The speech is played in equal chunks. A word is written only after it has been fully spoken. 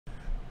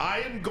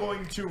I am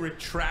going to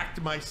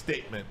retract my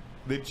statement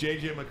that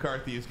J.J.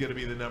 McCarthy is going to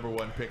be the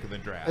 #1 pick in the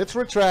draft. It's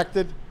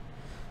retracted.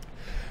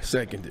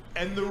 Seconded.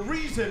 And the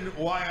reason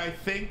why I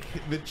think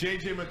that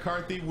J.J.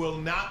 McCarthy will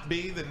not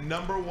be the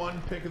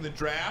 #1 pick in the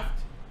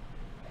draft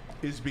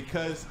is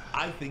because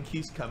I think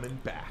he's coming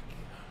back.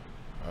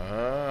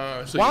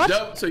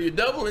 So you're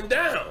doubling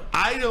down.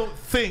 I don't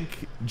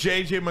think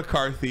J.J.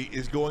 McCarthy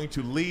is going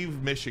to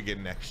leave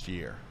Michigan next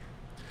year.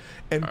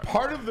 And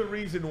part of the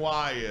reason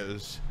why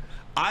is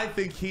I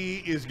think he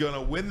is going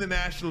to win the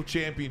national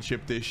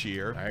championship this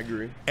year. I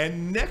agree.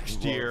 And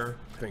next year,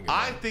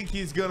 I think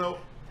he's going to,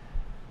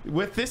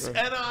 with this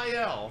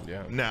NIL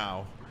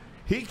now,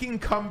 he can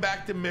come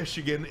back to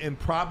Michigan and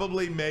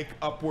probably make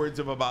upwards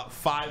of about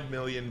 $5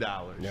 million.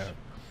 Yeah.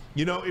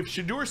 You know, if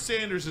Shedeur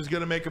Sanders is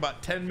going to make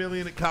about $10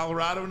 million at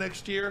Colorado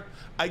next year,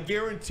 I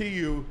guarantee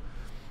you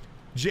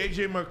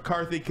J.J.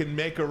 McCarthy can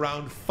make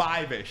around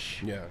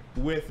 5-ish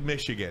with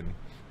Michigan.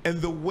 And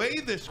the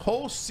way this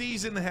whole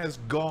season has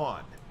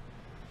gone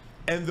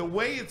and the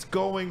way it's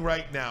going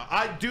right now,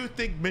 I do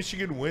think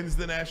Michigan wins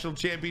the national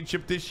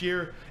championship this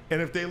year.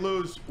 And if they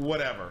lose,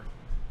 whatever.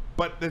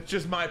 But that's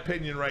just my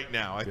opinion right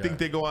now. I think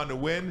they go on to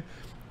win.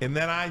 And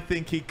then I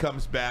think he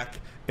comes back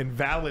and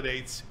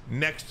validates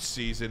next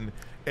season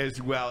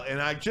as well.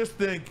 And I just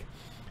think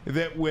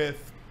that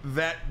with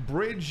that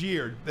bridge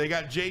year, they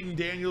got Jaden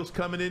Daniels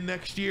coming in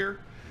next year.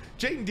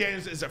 Jaden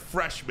Daniels is a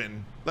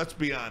freshman, let's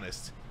be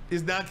honest,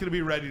 is not going to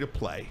be ready to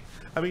play.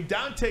 I mean,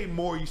 Dante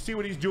Moore, you see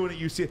what he's doing at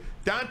UC.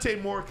 Dante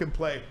Moore can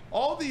play.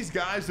 All these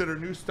guys that are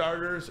new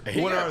starters,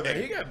 what are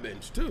they? He got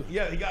benched, too.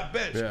 Yeah, he got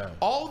benched. Yeah.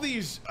 All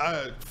these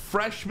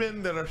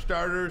freshmen that are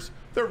starters,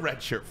 they're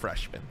redshirt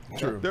freshmen.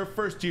 True. They're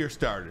first-year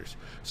starters.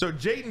 So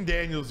Jaden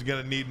Daniels is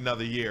going to need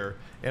another year.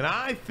 And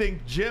I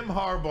think Jim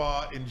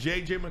Harbaugh and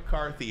J.J.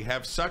 McCarthy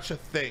have such a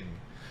thing.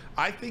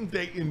 I think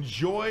they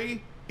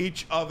enjoy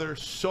each other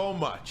so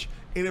much.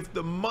 And if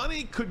the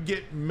money could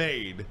get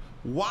made,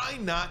 why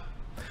not?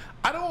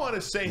 I don't want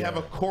to say have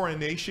a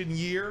coronation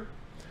year,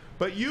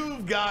 but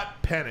you've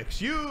got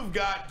Penix, you've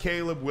got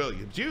Caleb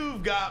Williams,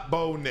 you've got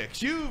Bo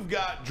Nix, you've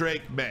got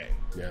Drake May.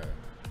 Yeah.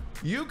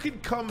 You can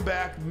come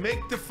back,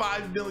 make the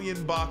 $5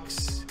 million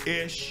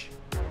ish,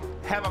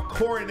 have a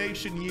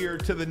coronation year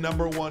to the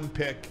 #1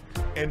 pick,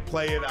 and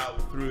play it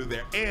out through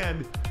there.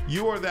 And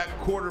you are that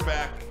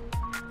quarterback.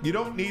 You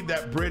don't need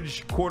that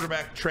bridge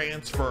quarterback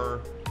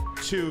transfer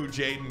to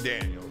Jaden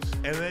Daniels.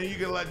 And then you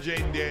can let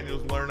Jaden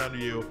Daniels learn under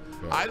you.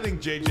 I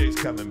think JJ's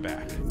coming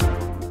back.